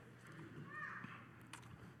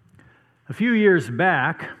A few years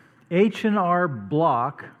back, H&R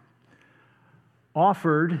Block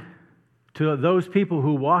offered to those people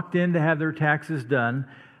who walked in to have their taxes done,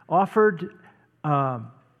 offered to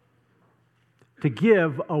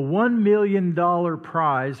give a $1 million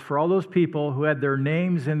prize for all those people who had their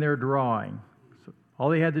names in their drawing. So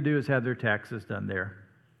all they had to do is have their taxes done there.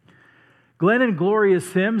 Glenn and Gloria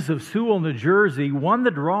Sims of Sewell, New Jersey, won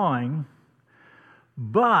the drawing,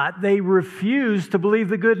 but they refused to believe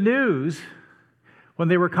the good news when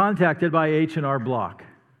they were contacted by H&R Block.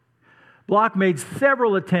 Block made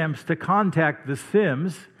several attempts to contact the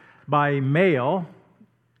Sims by mail,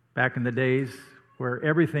 back in the days where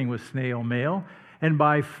everything was snail mail, and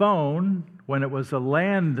by phone when it was a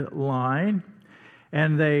landline,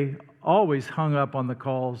 and they always hung up on the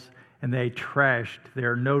calls and they trashed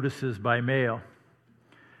their notices by mail.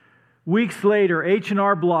 Weeks later,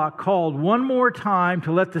 H&R Block called one more time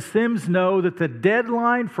to let the Sims know that the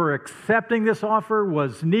deadline for accepting this offer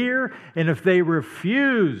was near, and if they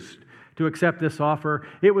refused to accept this offer,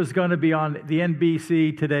 it was going to be on the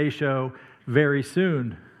NBC Today show very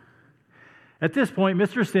soon. At this point,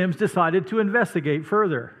 Mr. Sims decided to investigate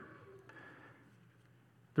further.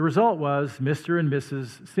 The result was Mr. and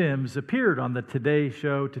Mrs. Sims appeared on the Today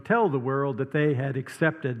show to tell the world that they had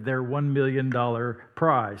accepted their $1 million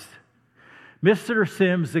prize. Mr.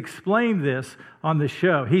 Sims explained this on the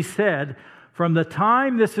show. He said, "From the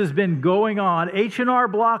time this has been going on, H&R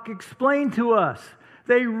Block explained to us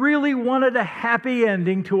they really wanted a happy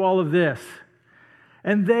ending to all of this.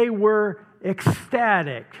 And they were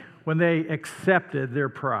ecstatic when they accepted their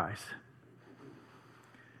prize."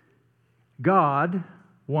 God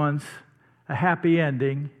wants a happy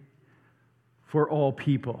ending for all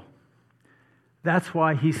people. That's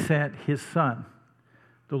why He sent His Son,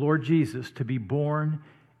 the Lord Jesus, to be born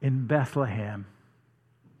in Bethlehem.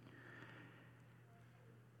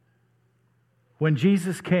 When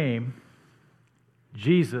Jesus came,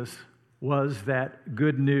 Jesus was that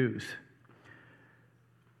good news.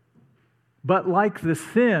 But like the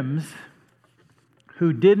Sims,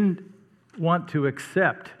 who didn't want to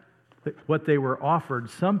accept what they were offered,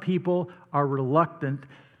 some people are reluctant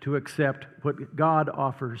to accept what God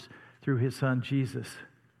offers through His Son Jesus.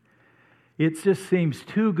 It just seems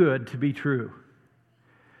too good to be true.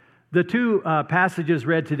 The two passages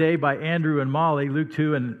read today by Andrew and Molly, Luke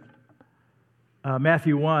 2 and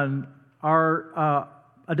Matthew 1, are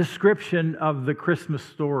a description of the Christmas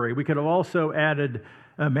story. We could have also added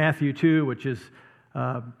Matthew 2, which is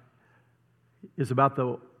about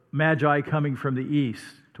the Magi coming from the east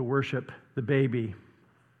to worship the baby.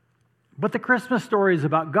 But the Christmas story is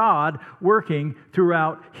about God working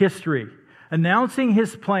throughout history, announcing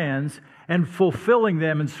His plans and fulfilling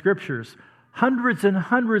them in Scriptures. Hundreds and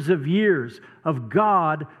hundreds of years of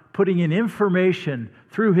God putting in information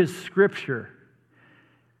through His Scripture.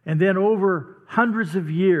 And then over hundreds of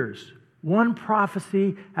years, one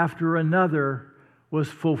prophecy after another was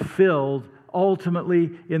fulfilled,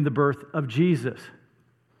 ultimately in the birth of Jesus.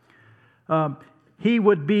 He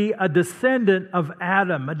would be a descendant of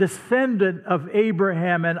Adam, a descendant of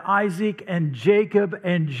Abraham and Isaac and Jacob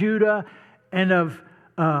and Judah and of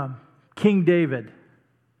King David.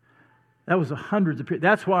 That was hundreds of people.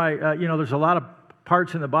 That's why, there's a lot of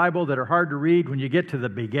parts in the Bible that are hard to read when you get to the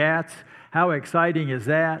begats. How exciting is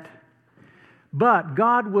that? But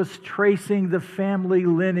God was tracing the family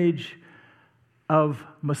lineage of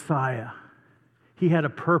Messiah. He had a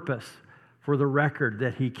purpose for the record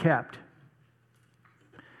that He kept.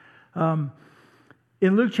 In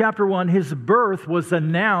Luke chapter 1, His birth was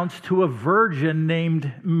announced to a virgin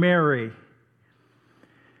named Mary.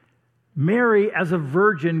 Mary, as a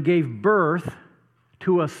virgin, gave birth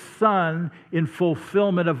to a son in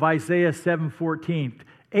fulfillment of Isaiah 7:14,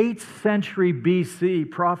 8th century BC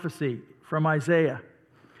prophecy from Isaiah.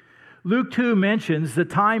 Luke 2 mentions the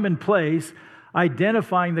time and place,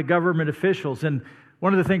 identifying the government officials. And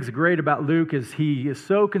one of the things great about Luke is he is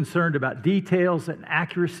so concerned about details and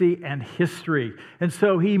accuracy and history. And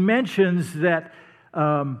so he mentions that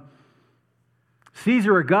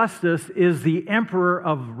Caesar Augustus is the emperor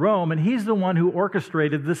of Rome, and he's the one who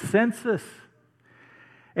orchestrated the census.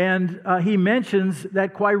 And he mentions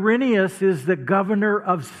that Quirinius is the governor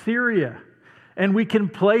of Syria. And we can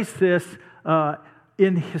place this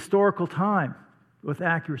in historical time with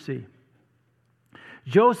accuracy.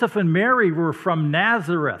 Joseph and Mary were from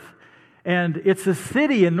Nazareth, and it's a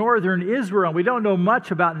city in northern Israel. We don't know much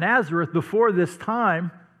about Nazareth before this time,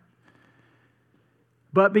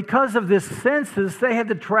 but because of this census, they had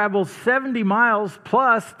to travel 70 miles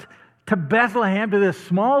plus to Bethlehem, to this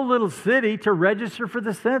small little city, to register for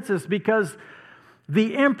the census, because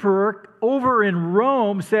the emperor over in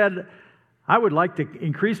Rome said, I would like to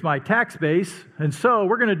increase my tax base, and so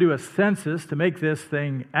we're going to do a census to make this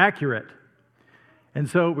thing accurate. And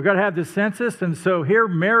so we've got to have this census, and so here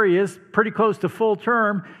Mary is pretty close to full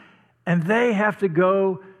term, and they have to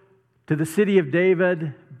go to the city of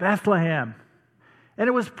David, Bethlehem. And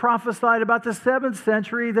it was prophesied about the 7th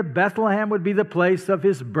century that Bethlehem would be the place of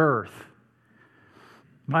his birth.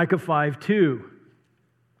 Micah 5:2.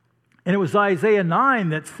 And it was Isaiah 9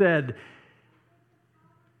 that said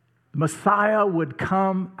Messiah would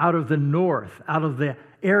come out of the north, out of the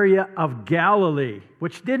area of Galilee,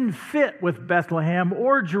 which didn't fit with Bethlehem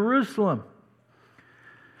or Jerusalem.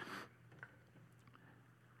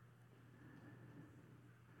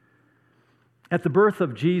 At the birth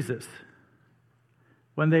of Jesus,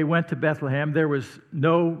 when they went to Bethlehem, there was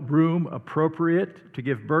no room appropriate to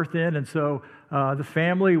give birth in, and so the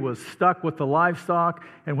family was stuck with the livestock,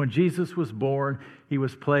 and when Jesus was born, he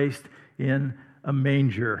was placed in a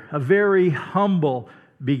manger, a very humble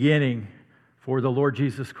beginning for the Lord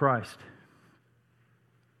Jesus Christ.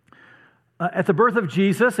 At the birth of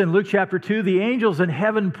Jesus in Luke chapter 2, the angels in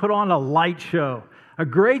heaven put on a light show, a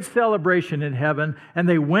great celebration in heaven, and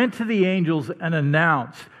they went to the angels and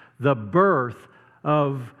announced the birth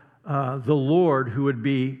of the Lord who would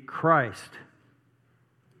be Christ.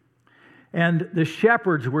 And the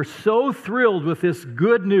shepherds were so thrilled with this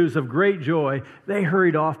good news of great joy, they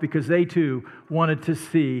hurried off because they too wanted to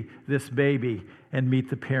see this baby and meet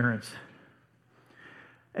the parents.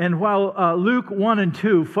 And while Luke 1 and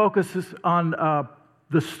 2 focuses on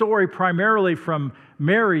the story primarily from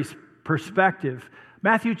Mary's perspective,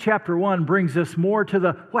 Matthew chapter 1 brings us more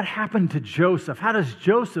to what happened to Joseph. How does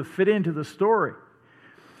Joseph fit into the story?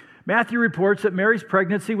 Matthew reports that Mary's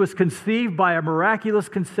pregnancy was conceived by a miraculous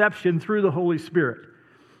conception through the Holy Spirit.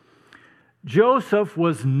 Joseph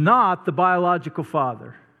was not the biological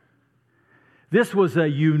father. This was a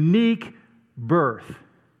unique birth.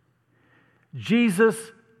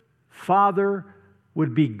 Jesus' father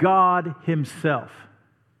would be God himself.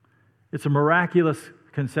 It's a miraculous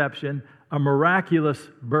conception, a miraculous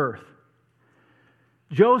birth.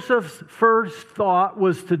 Joseph's first thought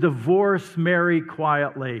was to divorce Mary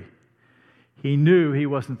quietly. He knew he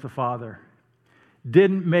wasn't the father.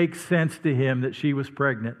 Didn't make sense to him that she was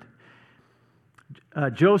pregnant.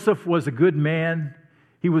 Joseph was a good man.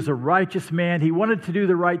 He was a righteous man. He wanted to do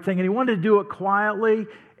the right thing, and he wanted to do it quietly,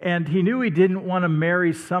 and he knew he didn't want to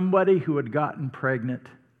marry somebody who had gotten pregnant.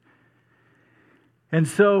 And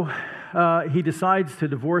so he decides to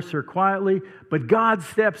divorce her quietly, but God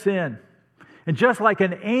steps in. And just like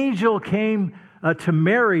an angel came to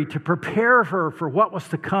Mary to prepare her for what was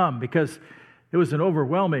to come, because it was an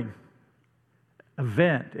overwhelming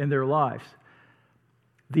event in their lives,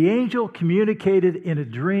 the angel communicated in a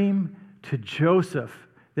dream to Joseph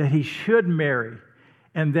that he should marry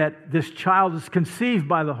and that this child is conceived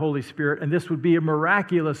by the Holy Spirit and this would be a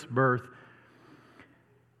miraculous birth.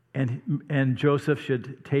 And Joseph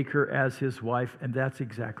should take her as his wife, and that's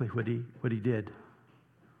exactly what he did.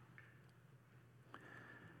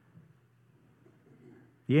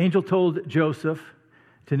 The angel told Joseph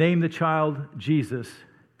to name the child Jesus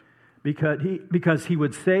because he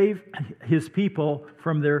would save his people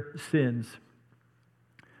from their sins.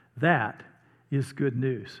 That is good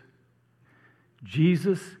news.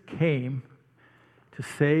 Jesus came to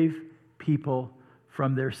save people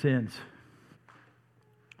from their sins.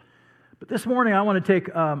 But this morning I want to take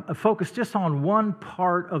a focus just on one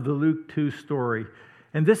part of the Luke 2 story.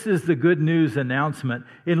 And this is the good news announcement.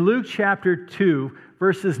 In Luke chapter 2,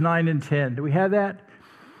 verses 9 and 10. Do we have that?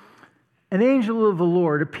 An angel of the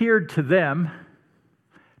Lord appeared to them,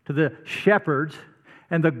 to the shepherds,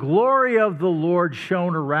 and the glory of the Lord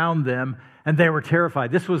shone around them, and they were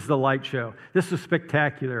terrified. This was the light show. This was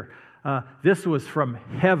spectacular. This was from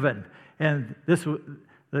heaven, and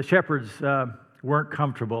the shepherds weren't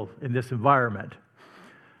comfortable in this environment.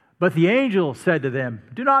 But the angel said to them,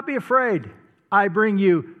 "Do not be afraid. I bring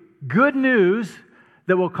you good news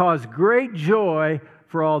that will cause great joy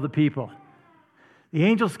for all the people." The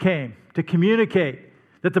angels came to communicate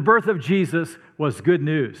that the birth of Jesus was good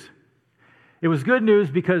news. It was good news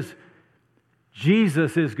because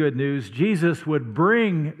Jesus is good news. Jesus would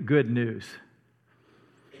bring good news.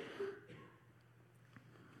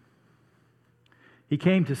 He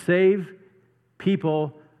came to save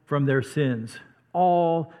people from their sins.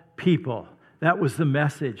 All people. That was the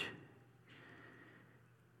message.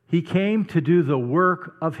 He came to do the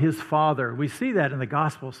work of his Father. We see that in the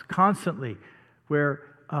Gospels constantly, where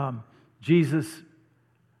Jesus,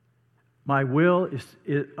 my will is,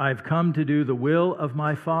 I've come to do the will of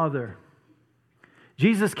my Father.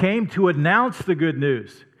 Jesus came to announce the good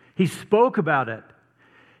news. He spoke about it.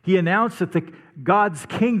 He announced that God's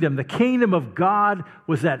kingdom, the kingdom of God,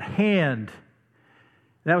 was at hand.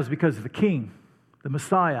 That was because the King, the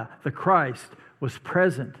Messiah, the Christ, was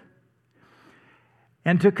present.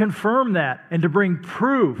 And to confirm that and to bring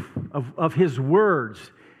proof of His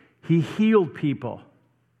words, He healed people.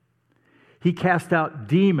 He cast out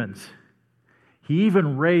demons. He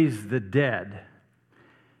even raised the dead,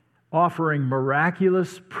 offering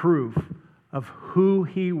miraculous proof of who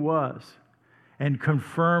He was and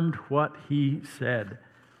confirmed what He said.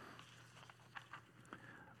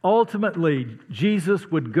 Ultimately, Jesus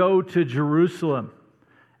would go to Jerusalem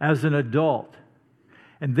as an adult,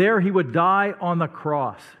 and there He would die on the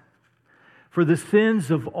cross for the sins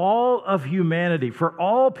of all of humanity, for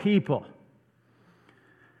all people.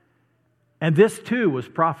 And this too was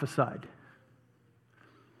prophesied.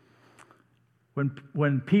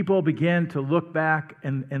 When people began to look back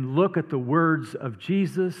and look at the words of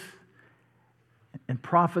Jesus and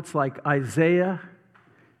prophets like Isaiah,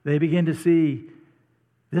 they began to see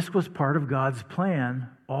this was part of God's plan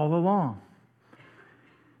all along.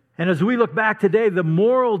 And as we look back today, the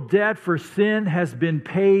moral debt for sin has been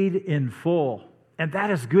paid in full. And that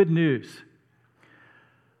is good news.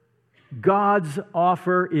 God's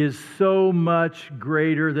offer is so much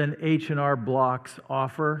greater than H&R Block's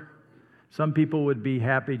offer. Some people would be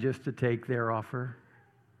happy just to take their offer.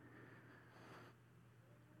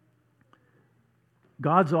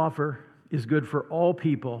 God's offer is good for all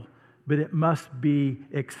people, but it must be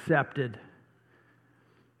accepted.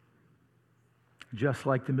 Just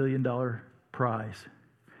like the $1 million prize.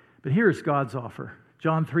 But here's God's offer.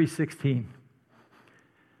 John 3:16.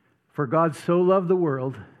 For God so loved the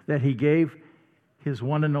world that He gave His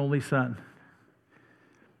one and only Son.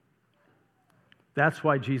 That's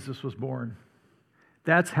why Jesus was born.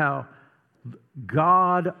 That's how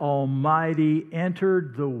God Almighty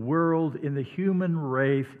entered the world in the human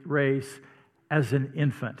race as an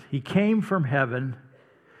infant. He came from heaven.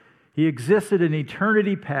 He existed in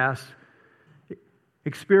eternity past,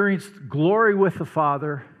 experienced glory with the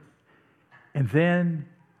Father, and then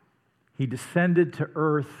He descended to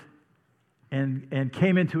earth and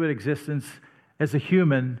came into existence as a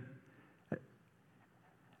human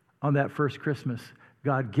on that first Christmas.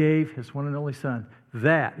 God gave His one and only Son.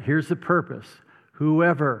 Here's the purpose.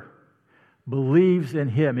 Whoever believes in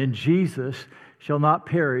Him, in Jesus, shall not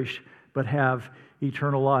perish, but have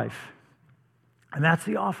eternal life. And that's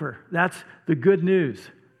the offer. That's the good news.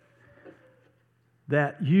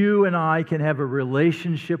 That you and I can have a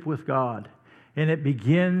relationship with God. And it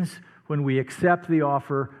begins when we accept the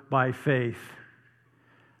offer by faith.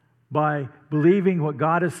 By believing what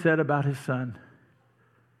God has said about His Son.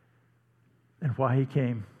 And why He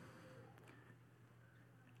came.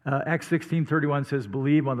 Acts 16:31 says,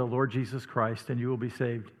 believe on the Lord Jesus Christ and you will be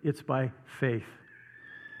saved. It's by faith.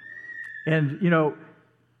 And,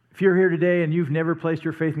 if you're here today and you've never placed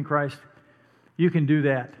your faith in Christ, you can do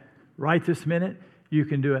that right this minute. You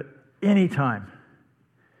can do it anytime.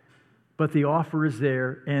 But the offer is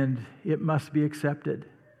there and it must be accepted.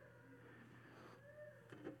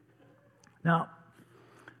 Now,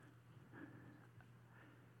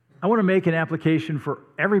 I want to make an application for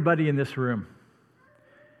everybody in this room.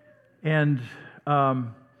 And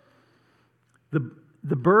the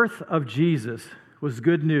birth of Jesus was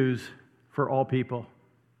good news for all people.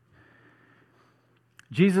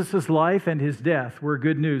 Jesus' life and His death were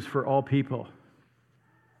good news for all people.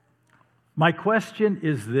 My question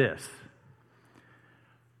is this: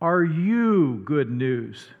 are you good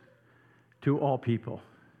news to all people?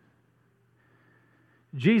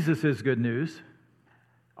 Jesus is good news.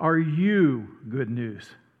 Are you good news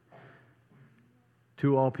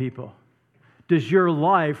to all people? Does your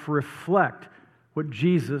life reflect what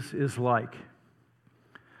Jesus is like?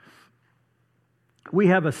 We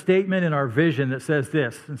have a statement in our vision that says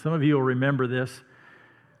this, and some of you will remember this.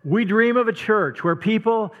 We dream of a church where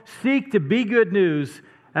people seek to be good news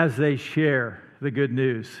as they share the good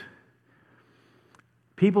news.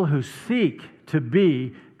 People who seek to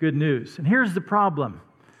be good news. And here's the problem.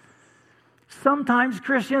 Sometimes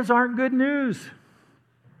Christians aren't good news.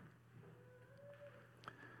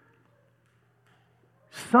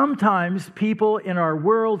 Sometimes people in our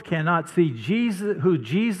world cannot see Jesus, who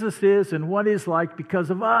Jesus is and what He's like because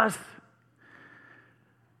of us.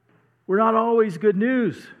 We're not always good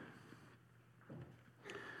news.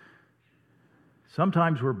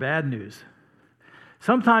 Sometimes we're bad news.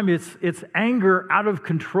 Sometimes it's anger out of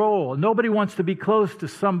control. Nobody wants to be close to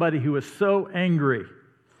somebody who is so angry.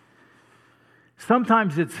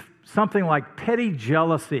 Sometimes it's something like petty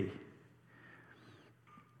jealousy.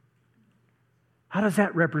 How does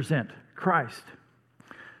that represent Christ?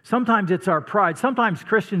 Sometimes it's our pride. Sometimes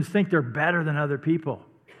Christians think they're better than other people.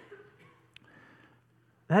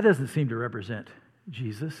 That doesn't seem to represent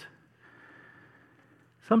Jesus.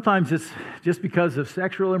 Sometimes it's just because of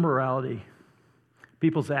sexual immorality.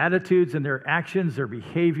 People's attitudes and their actions, their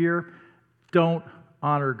behavior don't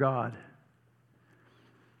honor God.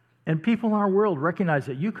 And people in our world recognize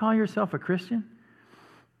that. You call yourself a Christian?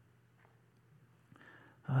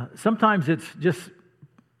 Sometimes it's just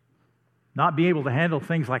not being able to handle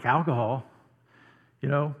things like alcohol,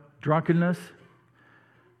 drunkenness.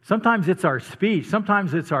 Sometimes it's our speech.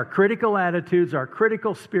 Sometimes it's our critical attitudes, our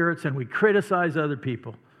critical spirits, and we criticize other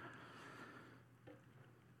people.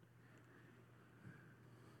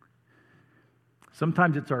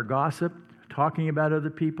 Sometimes it's our gossip, talking about other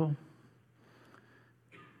people.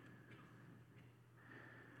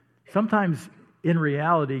 Sometimes, in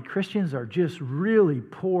reality, Christians are just really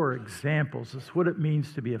poor examples of what it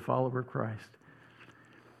means to be a follower of Christ.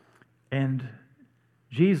 And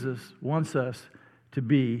Jesus wants us to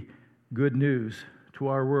be good news to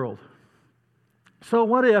our world. So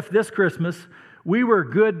what if this Christmas we were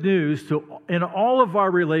good news in all of our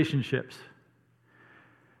relationships?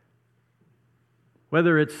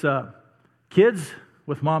 Whether it's kids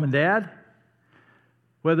with mom and dad,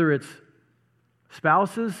 whether it's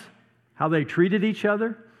spouses, how they treated each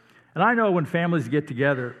other. And I know when families get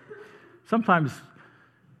together, sometimes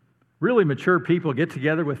really mature people get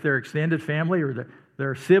together with their extended family or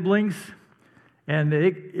their siblings, and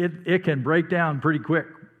it can break down pretty quick.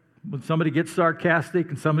 When somebody gets sarcastic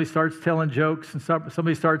and somebody starts telling jokes and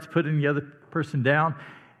somebody starts putting the other person down,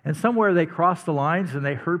 and somewhere they cross the lines and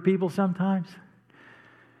they hurt people sometimes.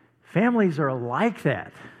 Families are like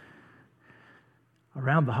that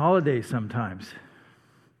around the holidays sometimes.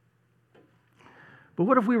 But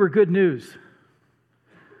what if we were good news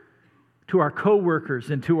to our coworkers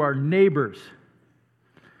and to our neighbors?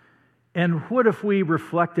 And what if we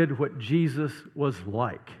reflected what Jesus was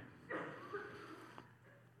like?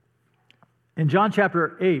 In John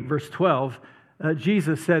chapter 8, verse 12,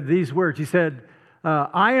 Jesus said these words. He said,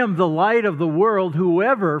 I am the light of the world.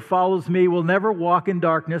 Whoever follows me will never walk in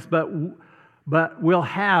darkness, but will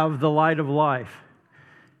have the light of life.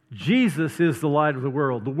 Jesus is the light of the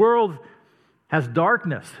world. The world has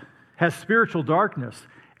darkness, has spiritual darkness,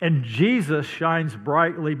 and Jesus shines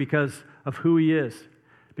brightly because of who He is,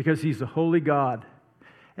 because He's a holy God.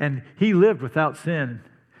 And He lived without sin,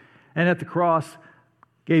 and at the cross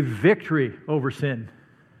gave victory over sin.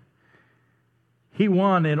 He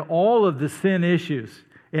won in all of the sin issues,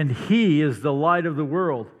 and He is the light of the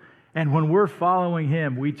world. And when we're following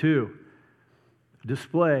Him, we too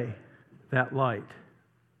display that light.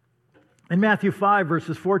 In Matthew 5,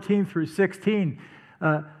 verses 14 through 16,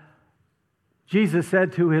 Jesus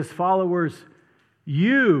said to His followers,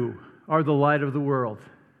 you are the light of the world.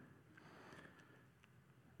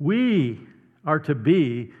 We are to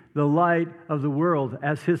be the light of the world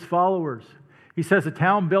as His followers. He says a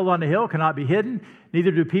town built on a hill cannot be hidden,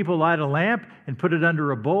 neither do people light a lamp and put it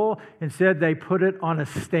under a bowl. Instead, they put it on a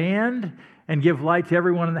stand and give light to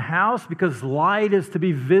everyone in the house, because light is to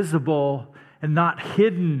be visible and not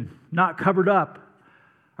hidden, not covered up.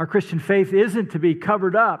 Our Christian faith isn't to be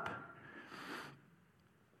covered up.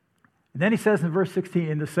 And then he says in verse 16,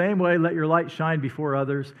 in the same way, let your light shine before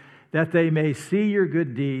others, that they may see your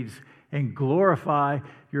good deeds and glorify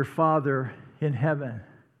your Father in heaven.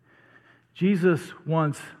 Jesus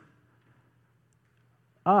wants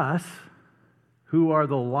us, who are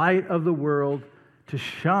the light of the world, to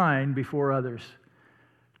shine before others,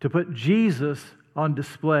 to put Jesus on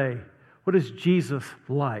display. What is Jesus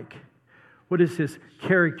like? What is His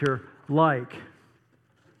character like?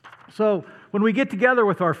 So, when we get together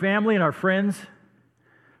with our family and our friends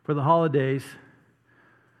for the holidays,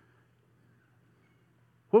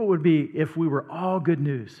 what would be if we were all good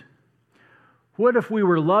news? What if we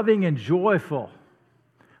were loving and joyful?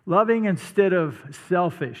 Loving instead of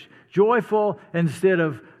selfish. Joyful instead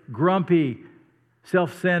of grumpy,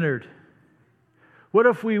 self-centered. What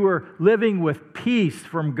if we were living with peace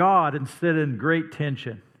from God instead of in great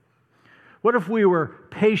tension? What if we were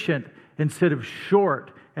patient instead of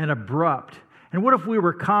short and abrupt? And what if we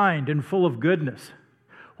were kind and full of goodness?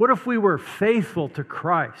 What if we were faithful to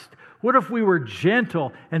Christ? What if we were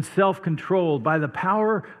gentle and self-controlled by the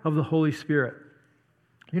power of the Holy Spirit?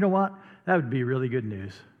 You know what? That would be really good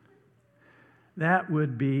news. That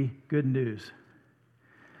would be good news.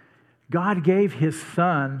 God gave His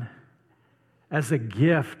Son as a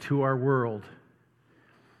gift to our world.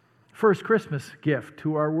 First Christmas gift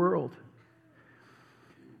to our world.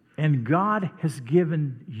 And God has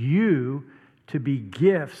given you to be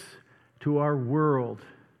gifts to our world.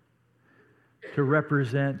 to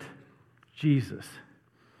represent Jesus.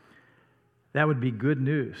 That would be good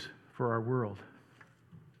news for our world.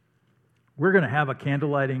 We're going to have a candle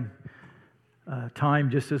lighting time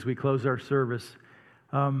just as we close our service.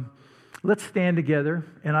 Let's stand together,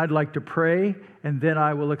 and I'd like to pray, and then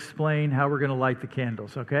I will explain how we're going to light the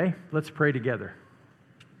candles, okay? Let's pray together.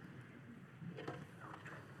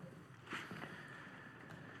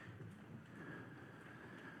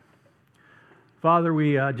 Father,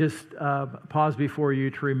 we just pause before you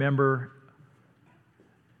to remember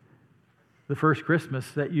the first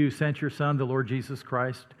Christmas that you sent your Son, the Lord Jesus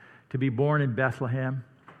Christ, to be born in Bethlehem.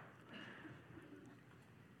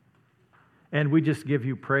 And we just give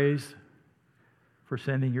you praise for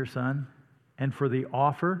sending your Son and for the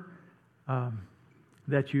offer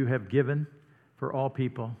that you have given for all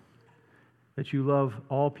people, that you love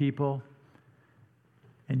all people,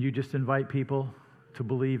 and you just invite people to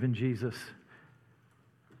believe in Jesus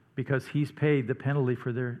because he's paid the penalty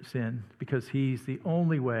for their sin, because he's the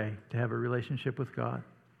only way to have a relationship with God.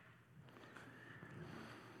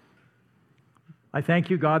 I thank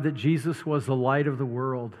you, God, that Jesus was the light of the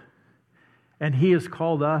world, and he has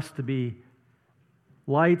called us to be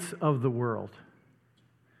lights of the world.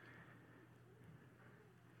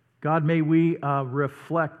 God, may we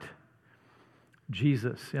reflect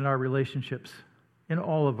Jesus in our relationships, in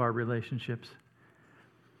all of our relationships.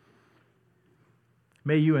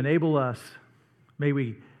 May you enable us. May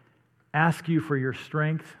we ask you for your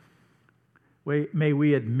strength. May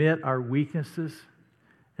we admit our weaknesses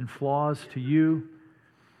and flaws to you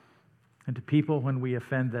and to people when we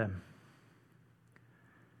offend them.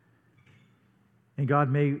 And God,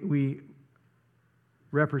 may we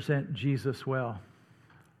represent Jesus well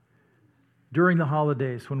during the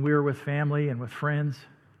holidays when we are with family and with friends.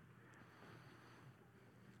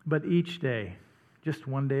 But each day, just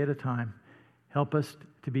one day at a time, help us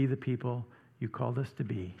to be the people you called us to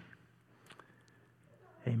be.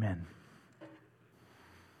 Amen.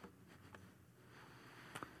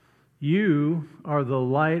 You are the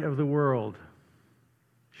light of the world.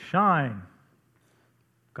 Shine.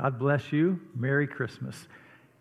 God bless you. Merry Christmas.